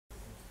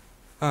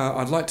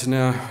I'd like to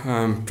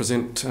now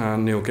present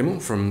Neil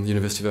Gemmell from the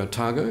University of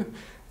Otago,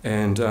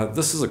 and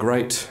this is a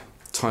great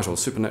title,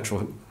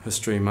 Supernatural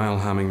History, Male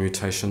Harming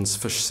Mutations,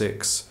 Fish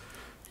Sex,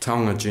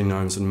 Taonga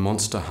Genomes and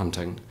Monster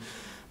Hunting.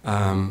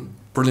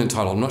 Brilliant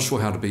title. I'm not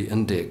sure how to be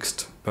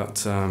indexed,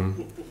 but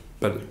I'm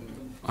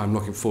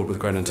looking forward with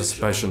great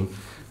anticipation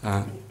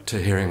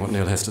to hearing what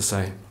Neil has to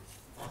say.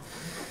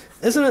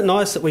 Isn't it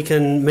nice that we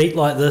can meet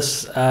like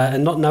this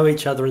and not know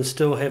each other and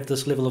still have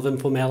this level of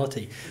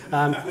informality?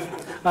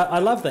 I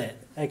love that,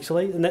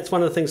 actually, and that's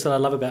one of the things that I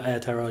love about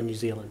Aotearoa New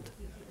Zealand.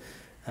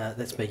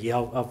 That's me, yeah,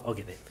 I'll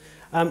get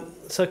there.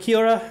 So kia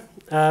ora,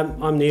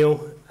 I'm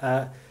Neil.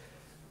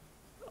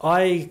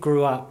 I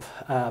grew up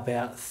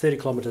about 30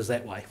 kilometres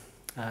that way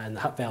in the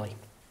Hutt Valley.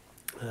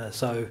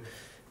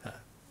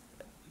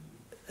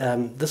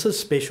 This is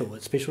special.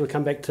 It's special to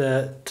come back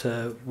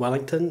to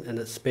Wellington, and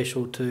it's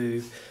special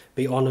to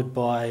be honoured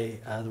by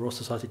the Royal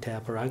Society Te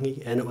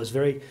Aoparangi, and it was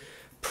very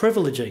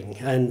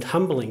privileging and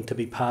humbling to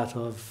be part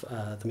of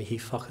the mihi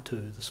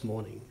whakatū this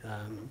morning.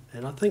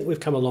 And I think we've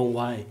come a long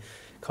way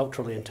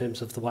culturally in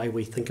terms of the way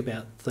we think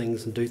about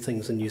things and do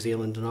things in New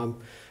Zealand, and I'm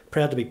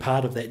proud to be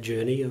part of that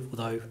journey,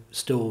 although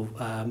still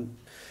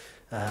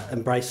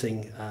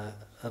embracing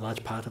a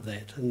large part of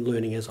that and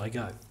learning as I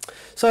go.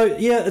 So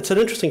yeah, it's an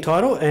interesting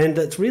title, and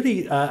it's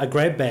really a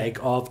grab bag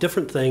of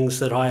different things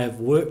that I have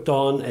worked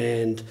on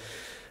and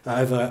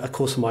over a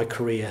course of my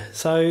career.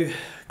 So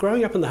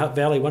growing up in the Hutt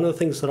Valley, one of the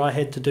things that I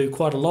had to do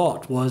quite a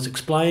lot was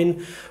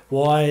explain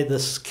why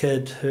this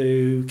kid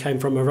who came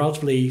from a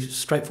relatively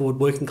straightforward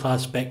working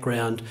class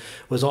background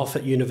was off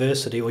at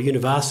university, or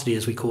university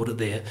as we called it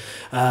there,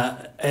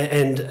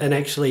 and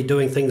actually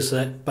doing things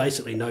that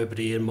basically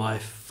nobody in my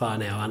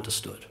whānau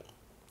understood.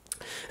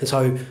 And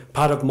so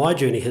part of my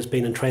journey has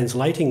been in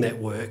translating that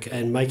work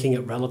and making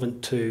it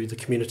relevant to the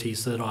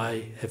communities that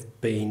I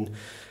have been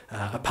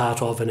a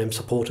part of and am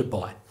supported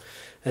by.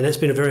 And that's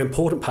been a very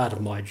important part of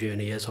my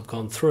journey as I've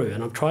gone through.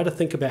 And I'm trying to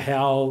think about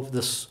how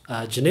this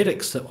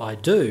genetics that I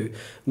do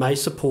may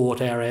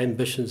support our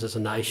ambitions as a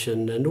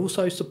nation, and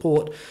also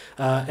support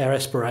our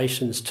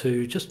aspirations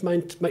to just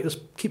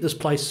keep this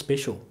place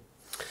special.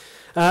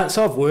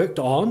 So I've worked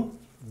on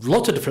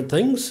lots of different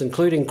things,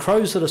 including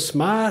crows that are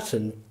smart,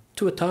 and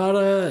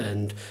tuatara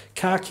and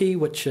kaki,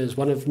 which is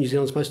one of New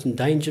Zealand's most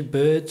endangered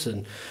birds,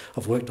 and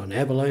I've worked on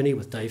abalone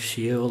with Dave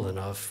Shiel, and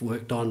I've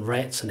worked on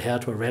rats and how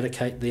to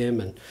eradicate them,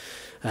 and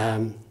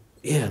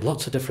yeah,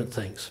 lots of different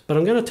things. But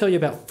I'm going to tell you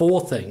about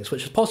 4 things,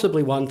 which is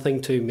possibly one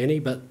thing too many,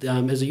 but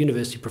as a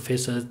university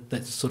professor,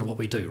 that's sort of what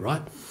we do,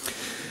 right?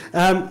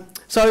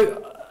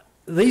 So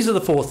these are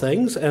the 4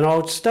 things, and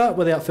I'll start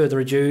without further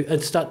ado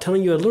and start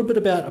telling you a little bit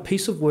about a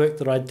piece of work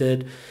that I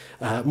did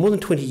more than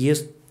 20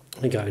 years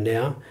ago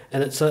now,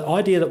 and it's an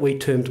idea that we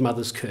termed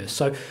Mother's Curse.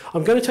 So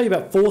I'm going to tell you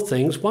about 4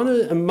 things.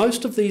 And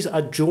most of these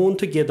are drawn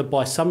together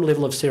by some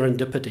level of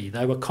serendipity.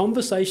 They were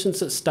conversations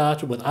that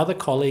started with other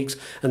colleagues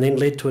and then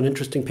led to an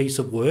interesting piece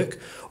of work,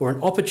 or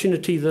an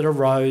opportunity that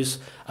arose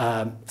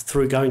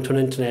through going to an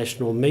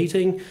international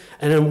meeting,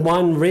 and on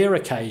one rare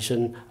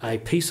occasion, a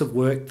piece of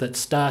work that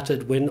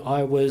started when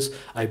I was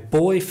a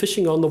boy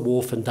fishing on the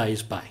wharf in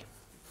Days Bay.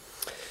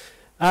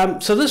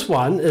 So this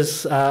one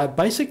is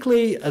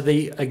basically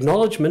the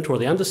acknowledgement, or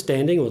the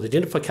understanding, or the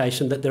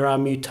identification that there are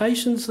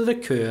mutations that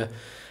occur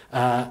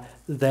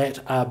that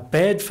are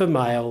bad for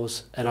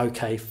males and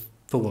okay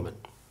for women.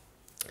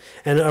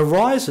 And it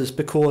arises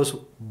because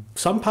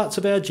some parts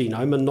of our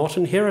genome are not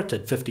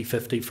inherited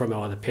 50-50 from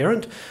either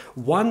parent.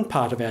 One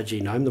part of our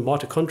genome, the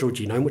mitochondrial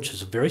genome, which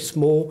is a very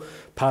small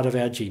part of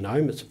our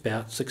genome, it's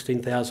about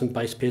 16,000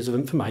 base pairs of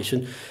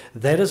information,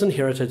 that is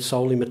inherited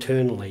solely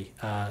maternally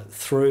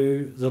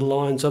through the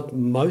lines of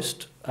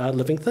most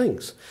living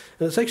things.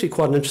 And it's actually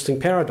quite an interesting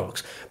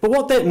paradox. But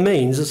what that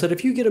means is that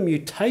if you get a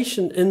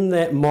mutation in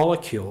that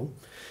molecule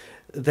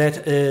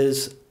that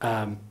is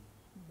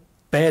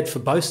bad for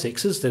both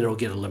sexes, then it'll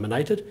get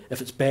eliminated.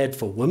 If it's bad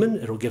for women,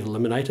 it'll get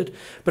eliminated.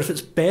 But if it's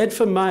bad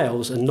for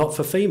males and not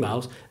for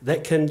females,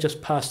 that can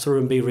just pass through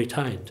and be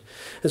retained.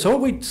 And so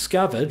what we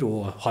discovered,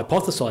 or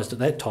hypothesised at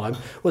that time,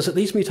 was that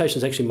these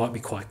mutations actually might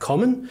be quite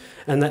common,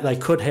 and that they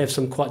could have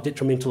some quite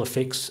detrimental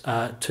effects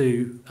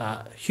to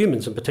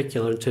humans in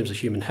particular in terms of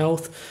human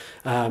health.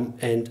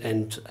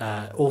 And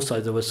also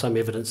there was some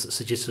evidence that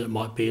suggested it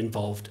might be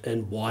involved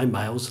in why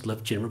males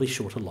live generally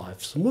shorter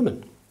lives than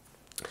women.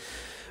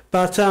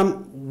 But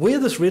where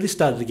this really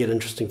started to get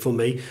interesting for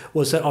me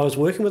was that I was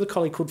working with a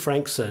colleague called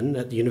Frank Sin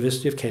at the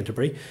University of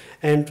Canterbury,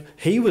 and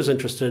he was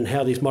interested in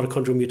how these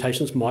mitochondrial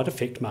mutations might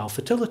affect male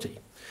fertility.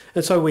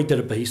 And so we did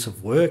a piece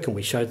of work, and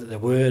we showed that there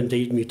were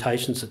indeed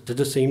mutations that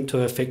did seem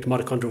to affect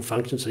mitochondrial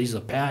function. So these are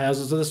the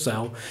powerhouses of the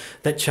cell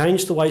that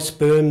changed the way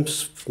sperm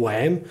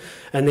swam.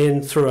 And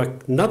then through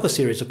another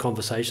series of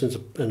conversations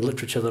in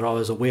literature that I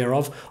was aware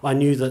of, I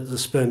knew that the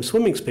sperm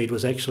swimming speed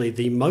was actually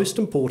the most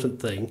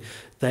important thing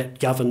that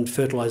governed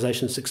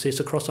fertilisation success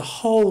across a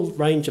whole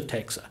range of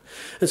taxa.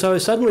 And so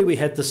suddenly we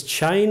had this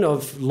chain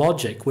of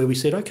logic where we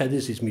said, okay,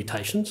 there's these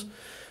mutations.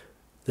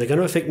 They're going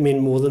to affect men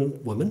more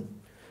than women.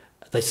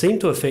 they seem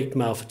to affect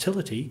male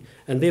fertility,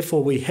 and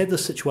therefore we had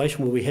this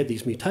situation where we had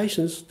these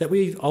mutations that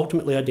we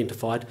ultimately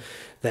identified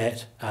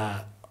that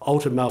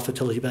altered male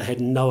fertility but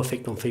had no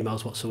effect on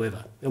females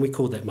whatsoever, and we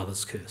called that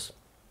mother's curse.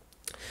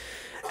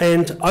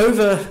 And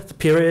over the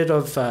period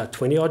of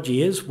 20 odd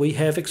years, we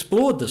have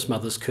explored this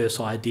mother's curse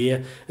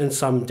idea in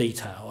some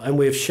detail, and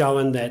we've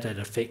shown that it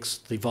affects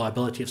the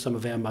viability of some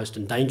of our most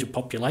endangered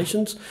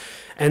populations.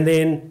 And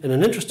then, in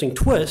an interesting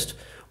twist,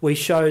 we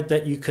showed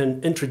that you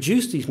can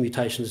introduce these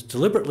mutations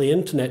deliberately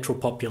into natural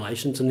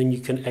populations, and then you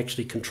can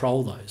actually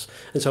control those.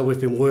 And so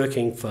we've been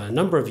working for a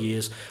number of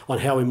years on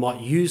how we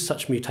might use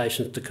such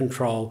mutations to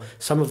control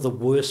some of the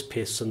worst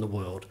pests in the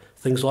world,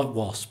 things like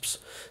wasps,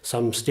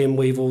 some stem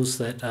weevils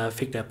that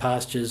affect our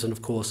pastures, and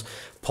of course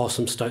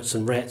possums, stoats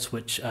and rats,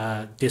 which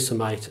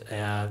decimate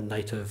our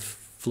native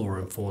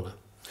flora and fauna.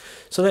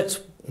 So that's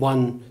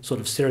one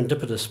sort of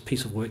serendipitous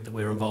piece of work that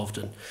we're involved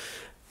in.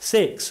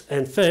 Sex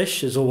and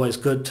fish is always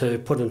good to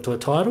put into a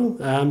title.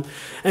 And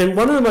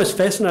one of the most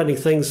fascinating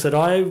things that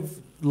I've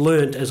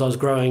learned as I was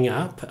growing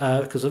up,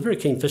 because I'm a very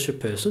keen fisher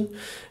person,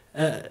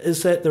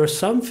 is that there are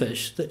some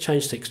fish that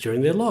change sex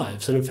during their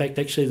lives. And in fact,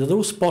 actually, the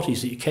little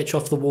spotties that you catch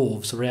off the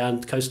wharves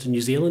around the coast of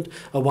New Zealand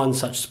are one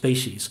such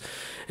species.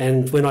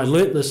 And when I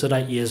learnt this at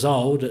 8 years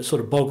old, it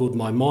sort of boggled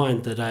my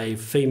mind that a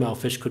female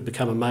fish could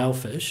become a male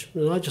fish.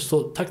 And I just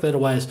thought, tuck that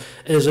away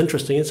as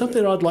interesting and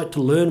something that I'd like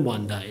to learn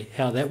one day,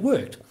 how that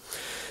worked.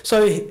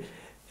 So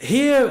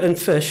here in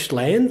fish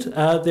land,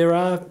 there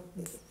are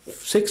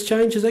sex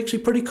change is actually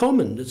pretty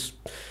common.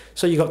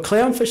 So you've got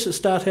clownfish that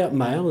start out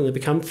male and they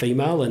become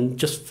female, and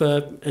just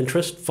for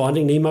interest,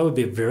 Finding Nemo would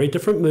be a very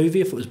different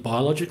movie if it was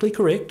biologically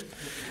correct.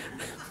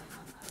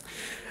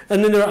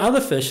 And then there are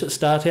other fish that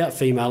start out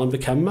female and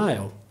become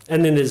male.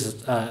 And then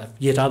there's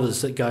yet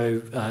others that go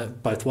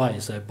both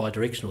ways. They're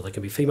bidirectional. They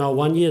can be female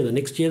one year, the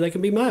next year they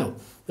can be male.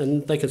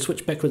 And they can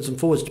switch backwards and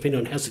forwards depending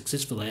on how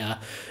successful they are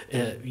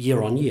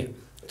year on year.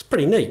 It's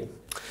pretty neat.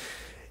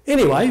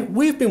 Anyway,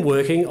 we've been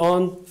working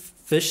on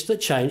fish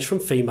that change from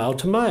female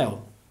to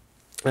male,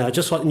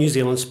 just like the New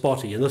Zealand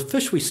spotty. And the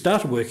fish we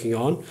started working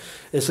on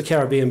is the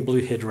Caribbean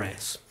bluehead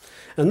wrasse.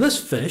 And this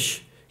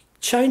fish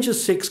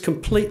changes sex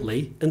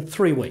completely in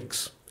 3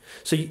 weeks.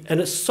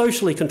 And it's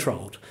socially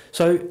controlled.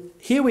 So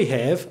here we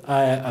have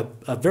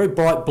a very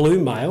bright blue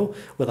male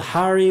with a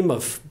harem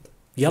of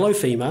yellow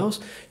females.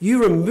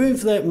 You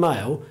remove that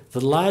male,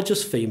 the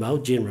largest female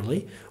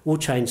generally will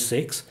change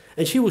sex,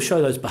 and she will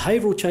show those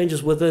behavioural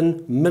changes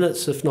within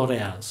minutes, if not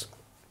hours.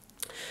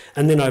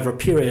 And then over a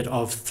period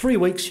of 3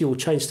 weeks, she will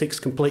change sex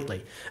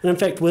completely. And in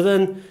fact,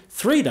 within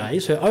 3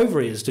 days, her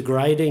ovary is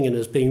degrading and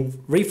is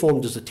being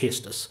reformed as a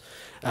testis.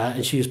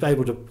 And he is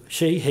able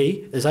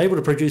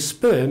to produce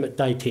sperm at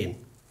day 10.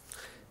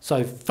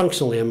 So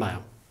functionally a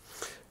male.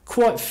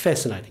 Quite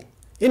fascinating.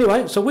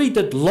 Anyway, so we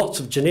did lots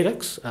of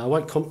genetics.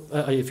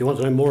 If you want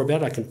to know more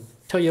about it, I can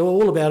tell you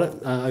all about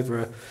it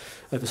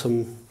over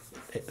some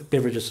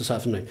beverages this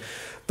afternoon.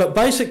 But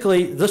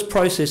basically, this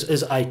process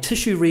is a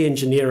tissue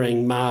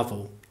re-engineering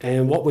marvel.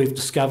 And what we've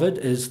discovered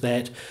is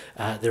that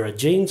there are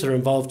genes that are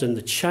involved in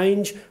the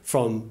change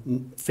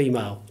from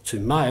female to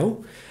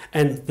male,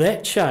 and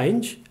that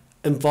change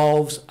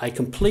involves a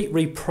complete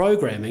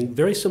reprogramming,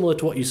 very similar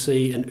to what you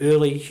see in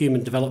early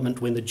human development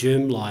when the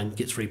germline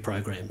gets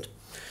reprogrammed.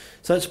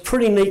 So it's a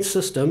pretty neat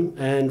system,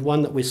 and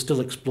one that we're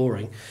still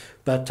exploring.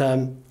 But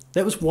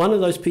that was one of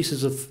those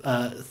pieces of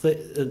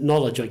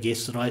knowledge, I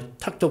guess, that I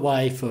tucked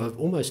away for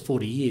almost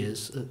 40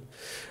 years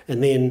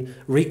and then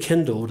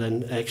rekindled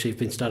and actually have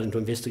been starting to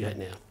investigate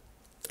now.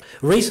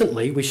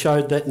 Recently, we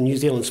showed that the New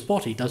Zealand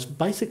spotty does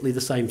basically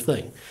the same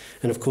thing.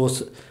 And of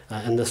course,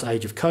 in this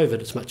age of COVID,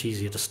 it's much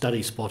easier to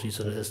study spotties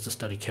than it is to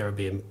study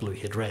Caribbean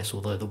bluehead wrasse,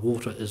 although the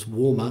water is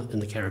warmer in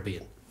the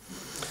Caribbean.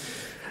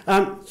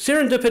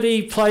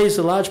 Serendipity plays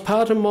a large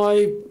part in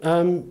my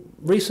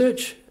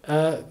research.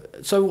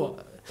 So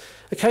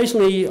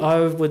occasionally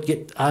I would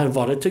get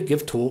invited to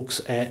give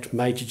talks at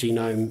major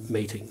genome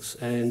meetings.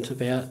 And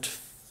about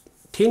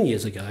 10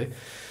 years ago,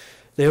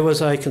 there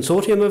was a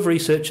consortium of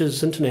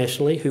researchers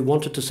internationally who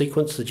wanted to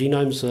sequence the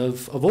genomes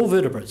of all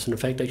vertebrates. And in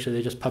fact, actually,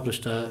 they just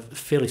published a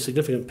fairly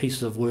significant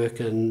piece of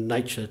work in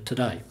Nature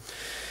today.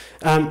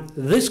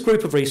 This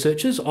group of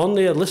researchers, on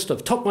their list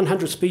of top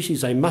 100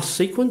 species they must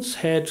sequence,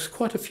 had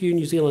quite a few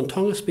New Zealand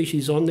taonga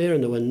species on there,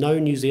 and there were no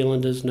New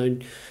Zealanders, no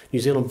New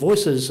Zealand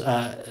voices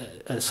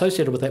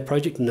associated with that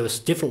project, and there was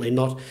definitely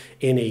not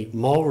any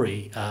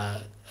Maori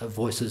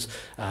voices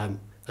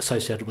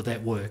associated with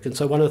that work. And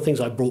so one of the things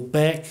I brought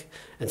back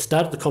and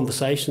started the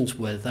conversations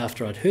with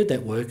after I'd heard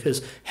that work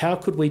is how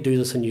could we do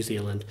this in New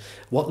Zealand?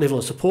 What level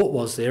of support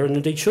was there, and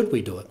indeed should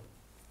we do it?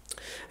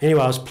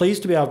 Anyway, I was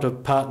pleased to be able to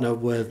partner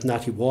with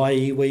Ngāti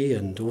Waiiwi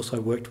and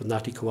also worked with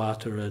Ngāti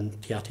Koata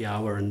and Te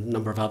Atiawa and a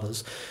number of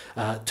others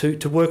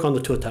to work on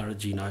the Tuatara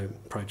genome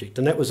project.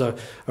 And that was a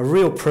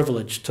real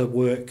privilege to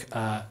work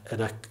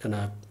in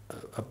a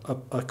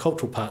a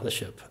cultural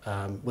partnership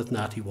with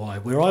Ngāti Wai,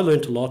 where I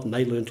learnt a lot and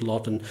they learnt a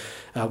lot, and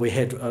we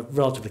had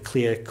relatively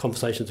clear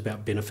conversations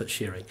about benefit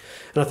sharing.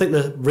 And I think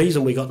the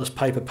reason we got this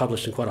paper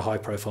published in quite a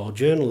high-profile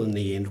journal in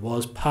the end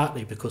was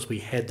partly because we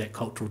had that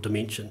cultural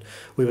dimension.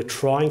 We were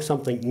trying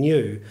something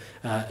new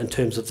in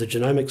terms of the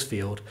genomics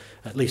field,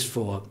 at least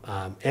for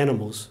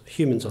animals.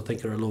 Humans, I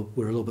think, we're a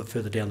little bit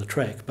further down the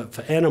track, but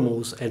for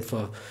animals and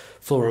for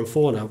flora and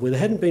fauna, where there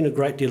hadn't been a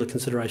great deal of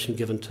consideration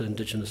given to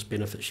Indigenous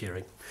benefit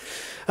sharing.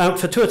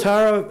 For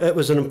tuatara, it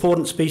was an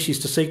important species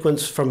to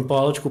sequence from a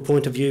biological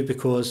point of view,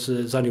 because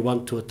there's only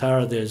one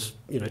tuatara. There's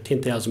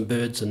 10,000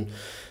 birds and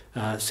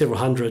several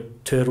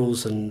hundred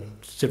turtles and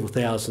several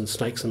thousand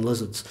snakes and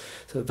lizards.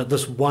 So, but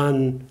this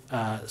one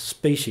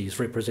species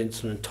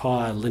represents an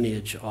entire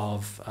lineage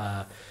of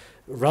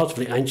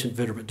relatively ancient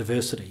vertebrate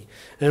diversity.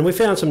 And we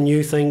found some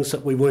new things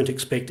that we weren't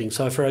expecting.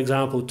 So, for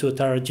example,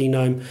 tuatara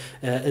genome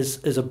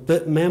is a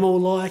bit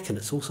mammal-like, and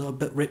it's also a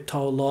bit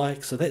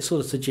reptile-like. So that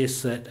sort of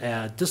suggests that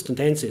our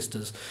distant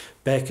ancestors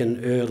back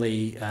in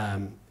early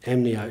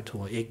amniote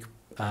or egg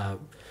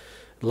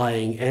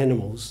laying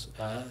animals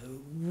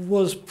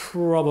was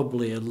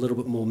probably a little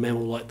bit more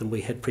mammal-like than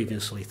we had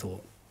previously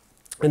thought.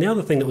 And the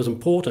other thing that was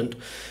important,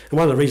 and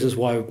one of the reasons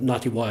why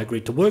Ngāti Wai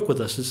agreed to work with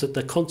us, is that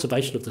the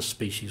conservation of this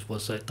species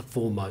was at the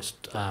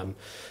foremost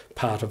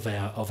part of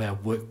our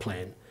work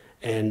plan,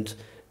 and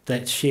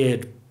that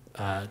shared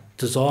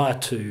desire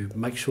to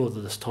make sure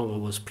that this taonga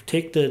was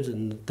protected,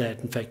 and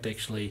that in fact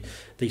actually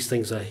these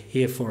things are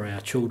here for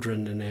our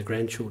children and our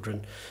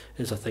grandchildren,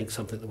 is I think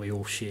something that we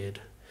all shared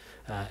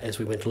as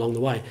we went along the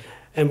way.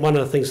 And one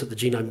of the things that the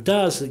genome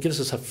does is it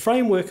gives us a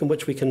framework in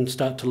which we can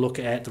start to look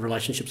at the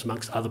relationships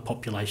amongst other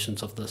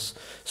populations of this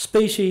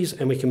species,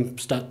 and we can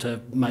start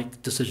to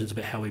make decisions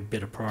about how we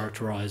better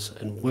prioritise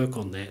and work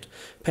on that,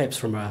 perhaps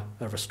from a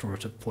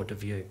restorative point of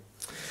view.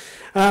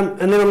 And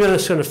then I'm going to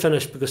sort of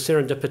finish, because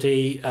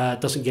serendipity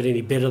doesn't get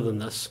any better than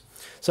this.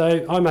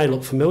 So I may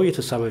look familiar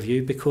to some of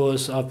you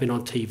because I've been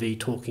on TV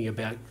talking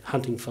about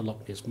hunting for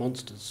Loch Ness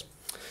monsters.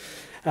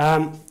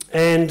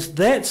 And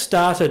that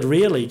started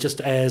really just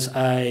as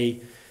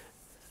an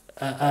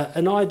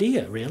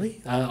idea,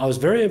 really. I was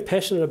very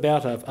passionate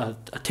about a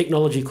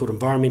technology called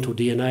environmental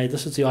DNA.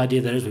 This is the idea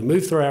that as we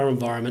move through our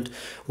environment,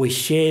 we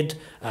shed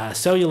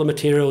cellular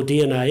material,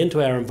 DNA, into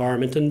our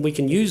environment, and we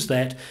can use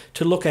that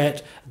to look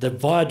at the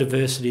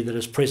biodiversity that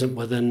is present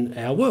within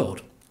our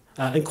world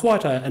in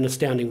quite an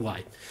astounding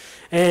way.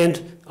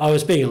 And I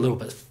was being a little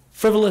bit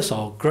frivolous,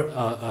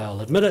 I'll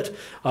admit it.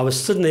 I was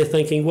sitting there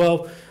thinking,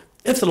 well,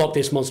 if the Loch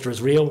Ness monster is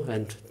real,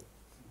 and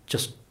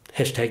just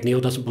hashtag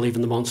Neil doesn't believe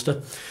in the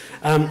monster,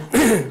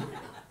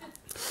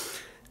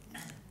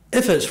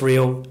 if it's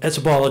real, it's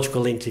a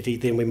biological entity,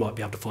 then we might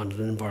be able to find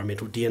an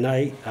environmental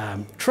DNA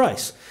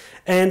trace.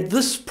 And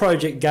this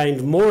project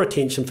gained more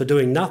attention for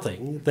doing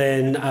nothing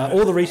than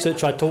all the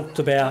research I talked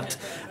about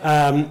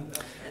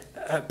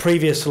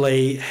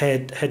previously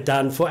had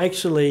done for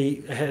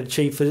actually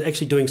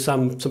doing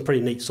some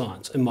pretty neat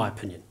science, in my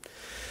opinion.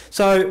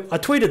 So I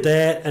tweeted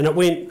that, and it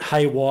went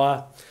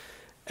haywire,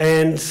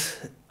 and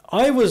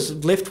I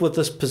was left with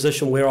this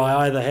position where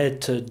I either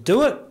had to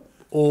do it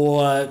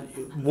or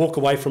walk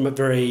away from it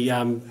very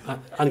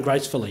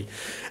ungracefully.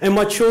 And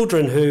my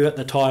children, who at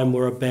the time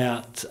were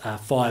about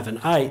 5 and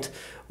 8,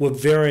 were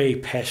very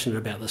passionate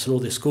about this, and all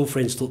their school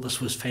friends thought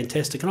this was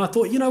fantastic. And I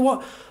thought, you know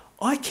what,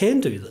 I can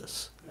do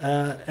this.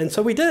 And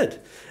so we did.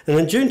 And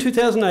in June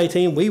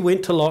 2018, we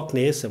went to Loch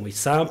Ness and we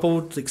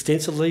sampled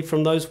extensively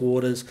from those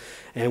waters,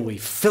 and we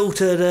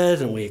filtered it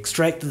and we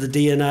extracted the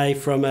DNA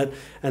from it,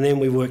 and then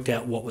we worked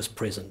out what was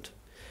present.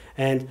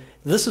 And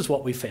this is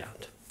what we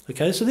found.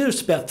 Okay, so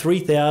there's about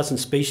 3,000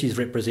 species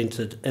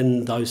represented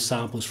in those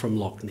samples from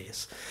Loch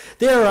Ness.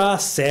 There are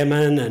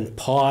salmon and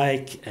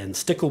pike and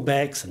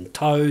sticklebacks and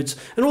toads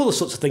and all the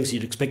sorts of things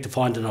you'd expect to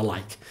find in a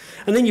lake.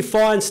 And then you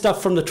find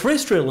stuff from the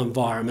terrestrial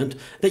environment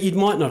that you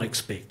might not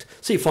expect.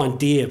 So you find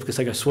deer because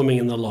they go swimming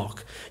in the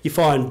loch. You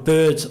find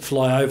birds that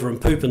fly over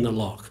and poop in the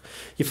loch.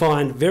 You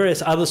find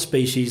various other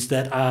species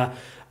that are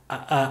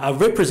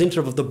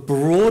representative of the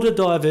broader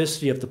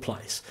diversity of the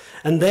place.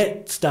 And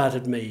that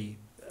started me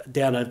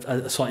down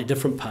a slightly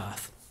different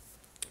path.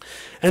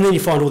 And then you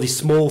find all these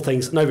small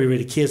things that nobody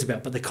really cares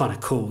about, but they're kind of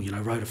cool, you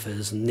know,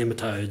 rotifers and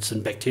nematodes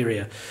and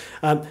bacteria.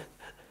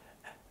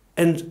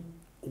 And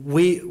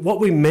what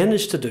we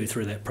managed to do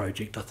through that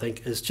project, I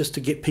think, is just to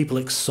get people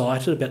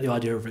excited about the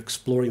idea of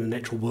exploring the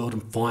natural world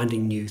and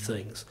finding new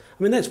things.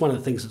 I mean, that's one of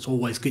the things that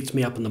always gets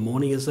me up in the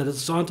morning, is that as a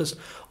scientist,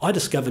 I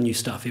discover new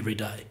stuff every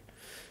day.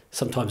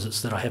 Sometimes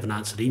it's that I haven't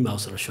answered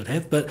emails that I should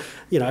have, but,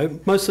 you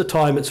know, most of the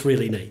time it's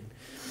really neat.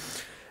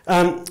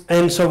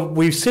 And so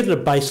we've set a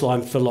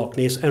baseline for Loch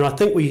Ness, and I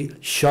think we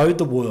showed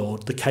the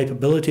world the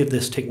capability of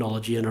this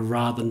technology in a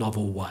rather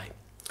novel way.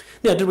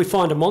 Now, did we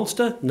find a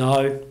monster?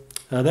 No.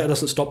 That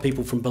doesn't stop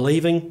people from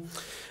believing.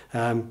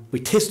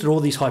 We tested all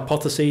these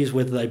hypotheses,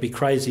 whether they be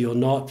crazy or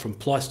not, from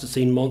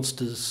Pleistocene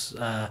monsters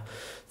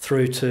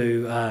through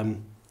to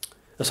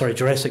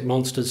Jurassic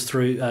monsters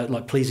through,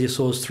 like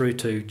plesiosaurs, through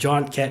to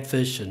giant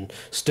catfish and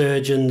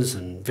sturgeons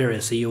and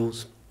various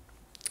eels.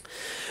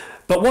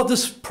 But what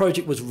this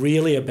project was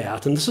really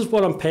about, and this is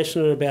what I'm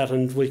passionate about,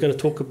 and we're going to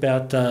talk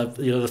about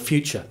the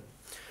future.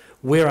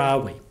 Where are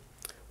we?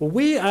 Well,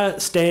 we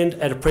stand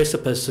at a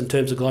precipice in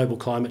terms of global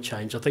climate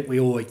change. I think we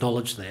all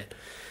acknowledge that.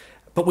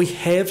 But we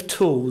have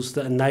tools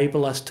that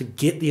enable us to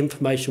get the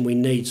information we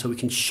need so we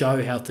can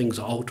show how things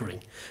are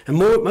altering. And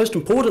most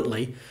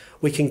importantly,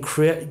 we can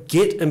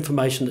get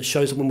information that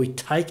shows that when we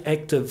take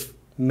active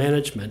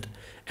management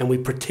and we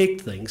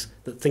protect things,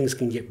 that things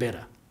can get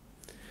better.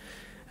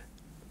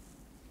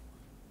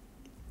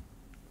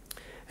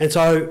 And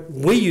so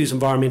we use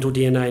environmental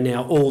DNA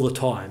now all the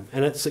time,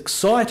 and it's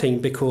exciting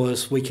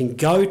because we can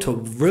go to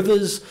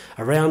rivers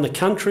around the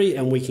country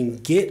and we can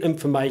get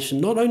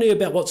information not only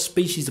about what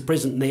species are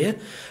present there,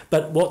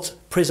 but what's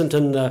present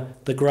in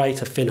the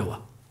greater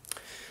whenua.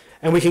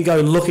 And we can go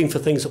looking for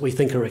things that we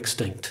think are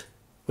extinct,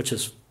 which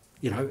is,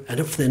 and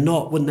if they're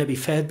not, wouldn't that be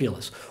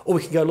fabulous? Or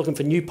we can go looking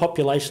for new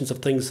populations of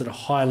things that are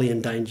highly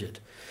endangered.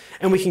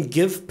 And we can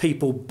give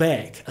people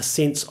back a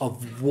sense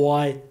of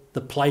why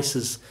the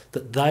places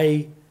that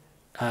they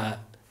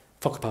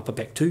whakapapa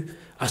back to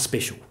are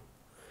special.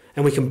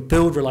 And we can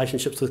build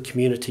relationships with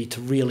community to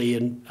really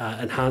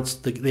enhance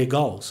their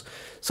goals.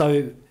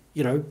 So,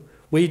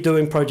 we're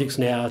doing projects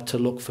now to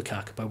look for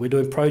kakapo. We're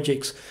doing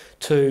projects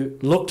to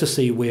look to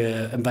see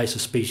where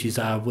invasive species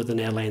are within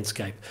our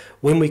landscape.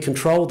 When we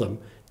control them,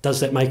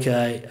 does that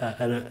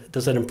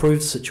improve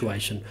the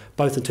situation,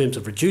 both in terms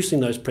of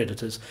reducing those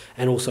predators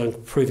and also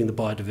improving the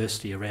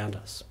biodiversity around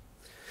us?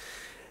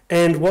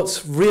 And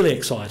what's really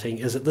exciting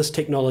is that this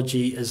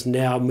technology is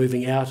now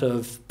moving out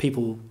of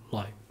people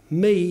like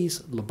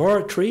me's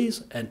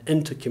laboratories and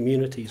into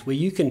communities where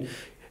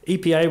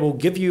EPA will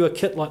give you a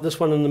kit like this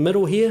one in the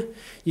middle here.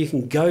 You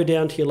can go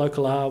down to your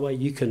local awa,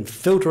 you can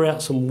filter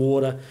out some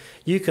water,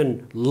 you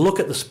can look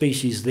at the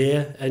species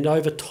there, and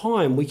over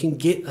time we can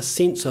get a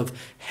sense of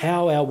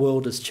how our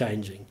world is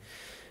changing.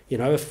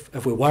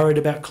 If we're worried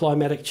about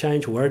climatic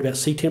change, we're worried about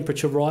sea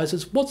temperature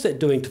rises, what's that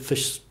doing to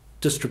fish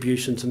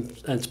distributions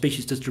and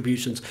species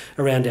distributions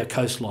around our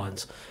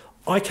coastlines?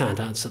 I can't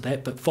answer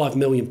that, but 5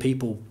 million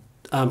people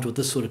armed with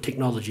this sort of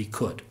technology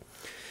could.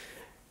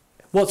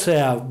 What's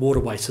our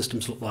waterway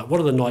systems look like?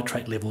 What are the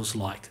nitrate levels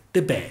like?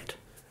 They're bad.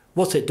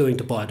 What's that doing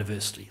to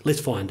biodiversity?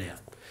 Let's find out.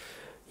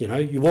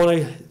 You want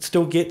to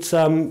still get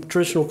some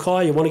traditional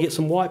kai, you want to get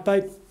some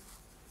whitebait?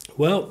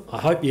 Well, I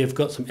hope you've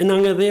got some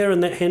inanga there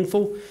in that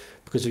handful,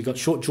 because you've got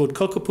short-jawed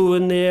kakapu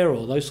in there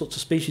or those sorts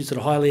of species that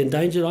are highly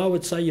endangered. I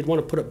would say you'd want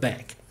to put it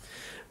back.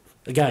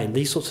 Again,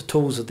 these sorts of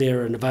tools are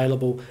there and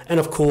available. And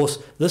of course,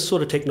 this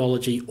sort of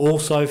technology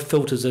also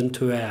filters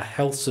into our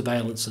health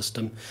surveillance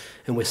system.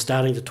 And we're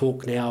starting to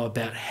talk now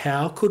about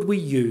how could we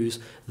use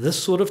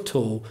this sort of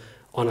tool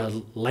on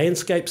a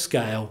landscape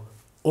scale,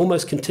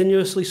 almost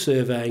continuously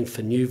surveying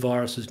for new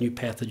viruses, new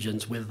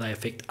pathogens, whether they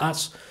affect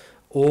us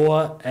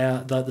or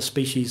the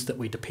species that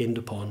we depend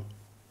upon.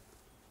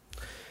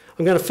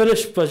 I'm going to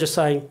finish by just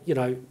saying,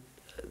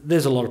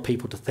 there's a lot of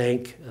people to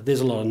thank, there's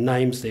a lot of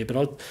names there, but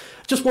I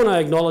just want to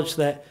acknowledge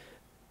that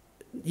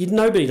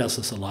nobody does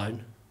this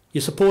alone.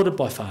 You're supported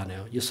by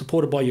whānau, you're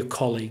supported by your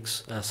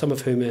colleagues, some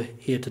of whom are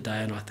here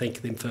today, and I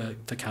thank them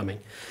for coming.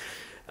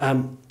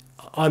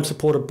 I'm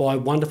supported by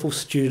wonderful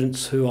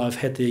students who I've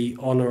had the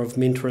honour of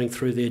mentoring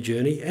through their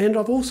journey, and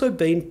I've also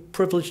been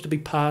privileged to be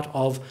part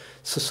of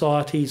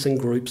societies and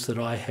groups that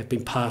I have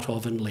been part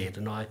of and led,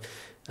 and I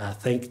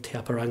thank Te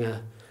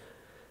Aparanga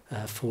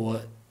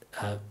for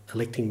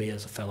electing me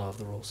as a Fellow of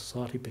the Royal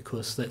Society,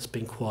 because that's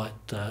been quite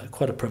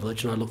a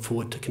privilege, and I look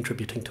forward to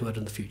contributing to it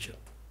in the future.